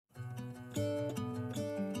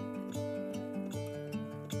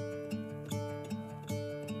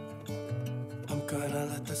gonna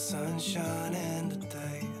let the sun shine in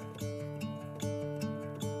today.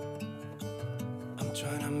 I'm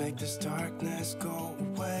trying to make this darkness go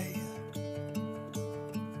away.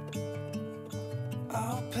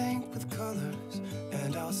 I'll paint with colors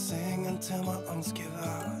and I'll sing until my lungs give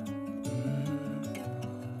out.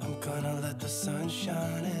 I'm gonna let the sun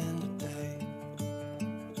shine in today.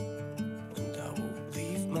 And I will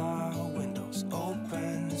leave my windows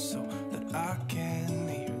open so that I can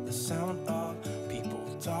hear the sound of people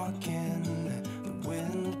talking and the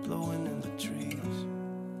wind blowing in the trees.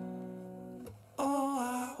 Oh,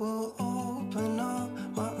 I will open up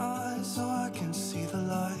my eyes so I can see the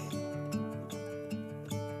light.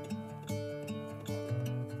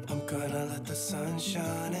 I'm gonna let the sun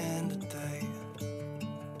shine in today.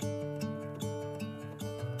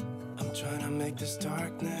 I'm trying to make this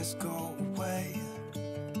darkness go away.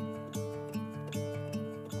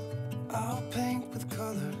 I'll paint with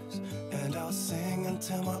colors and I'll sing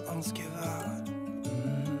until my lungs give out.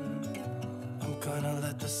 I'm gonna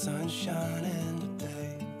let the sun shine in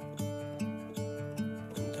today.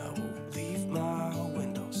 And I will leave my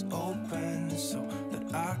windows open so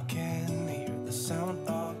that I can hear the sound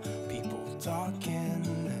of people talking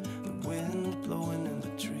and the wind blowing in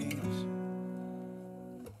the trees.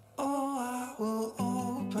 Oh, I will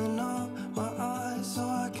open up my eyes so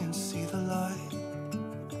I can see the light.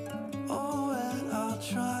 Oh, and I'll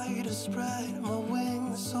try to spread my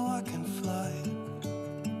wings so I can fly.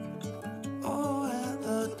 Oh, and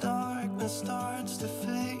the darkness starts to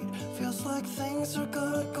fade. Feels like things are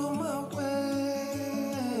gonna go my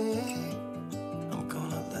way. I'm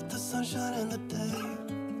gonna let the sun shine in the day.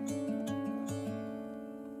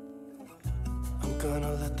 I'm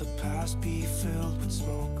gonna let the past be filled with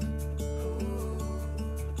smoke.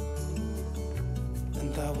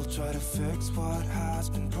 And I will try to fix what has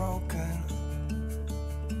been broken.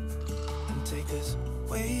 And take this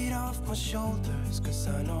weight off my shoulders, 'cause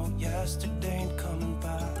I know yesterday ain't coming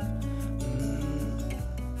back.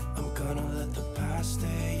 I'm gonna let the past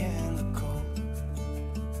stay in the cold.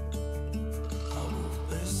 I will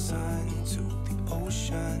listen to the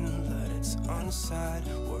ocean, let its unsaid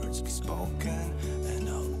words be spoken. And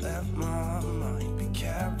I'll let my mind be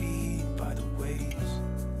carried by the waves.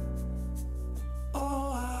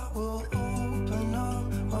 Oh, I will open up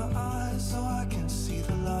my eyes so I can see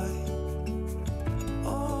the light.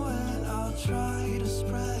 Oh, and I'll try to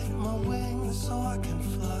spread my wings so I can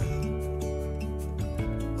fly.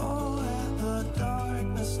 Oh, and the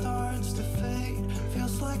darkness starts to fade.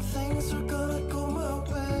 Feels like things are gonna go my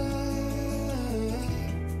way.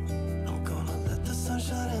 I'm gonna let the sun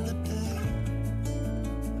shine in the day.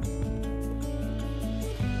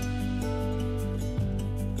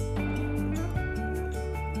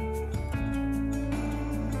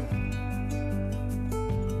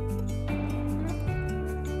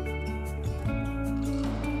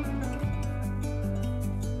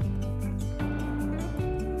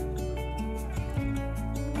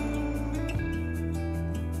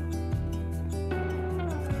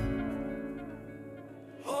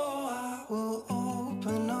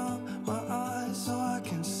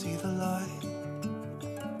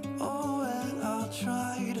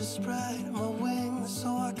 Spread my wings so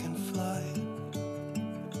I can fly.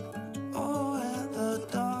 Oh, and the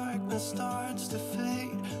darkness starts to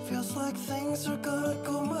fade. Feels like things are gonna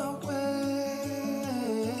go my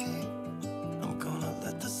way. I'm gonna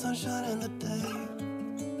let the sun shine in the day.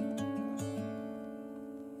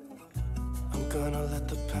 I'm gonna let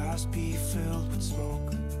the past be filled with smoke.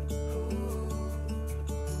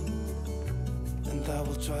 And I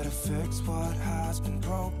will try to fix what has been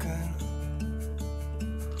broken.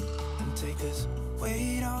 Take this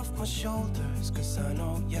weight off my shoulders, 'cause I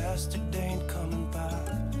know yesterday ain't coming back.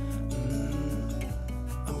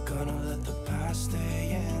 I'm gonna let the past stay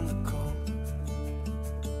in the cold.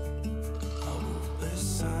 I will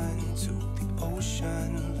listen to the ocean,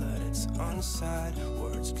 let its unsaid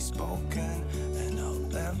words be spoken. And I'll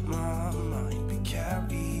let my mind be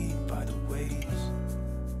carried by the waves.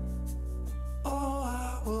 Oh,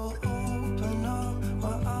 I will open up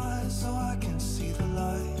my eyes so I can see the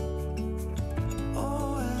light.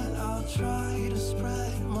 Oh, and I'll try to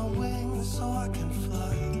spread my wings so I can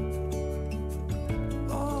fly.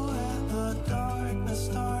 Oh, and the darkness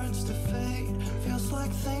starts to fade. Feels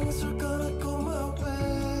like things are gonna go my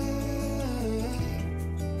way.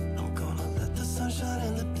 I'm gonna let the sun shine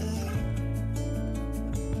in the day.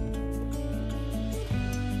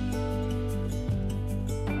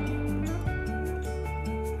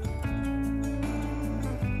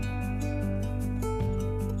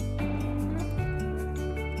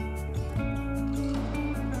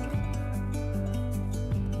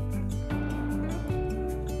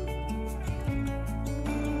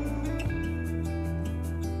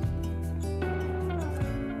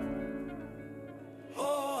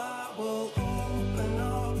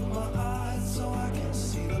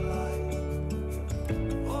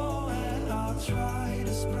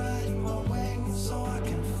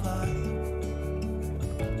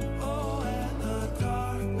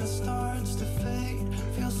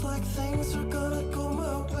 like things are gonna go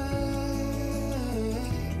my way.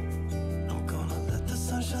 I'm gonna let the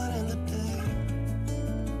sun shine in the day.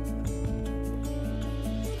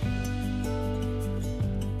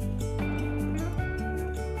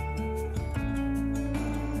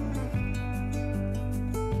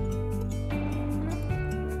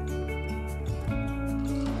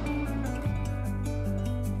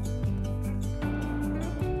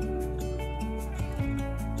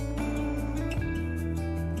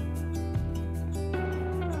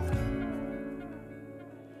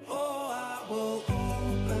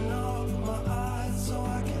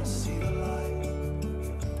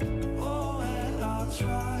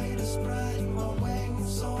 Try to spread my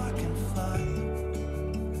wings so I can fly.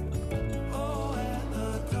 Oh, and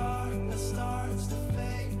the darkness starts to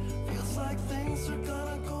fade. Feels like things are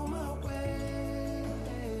gonna go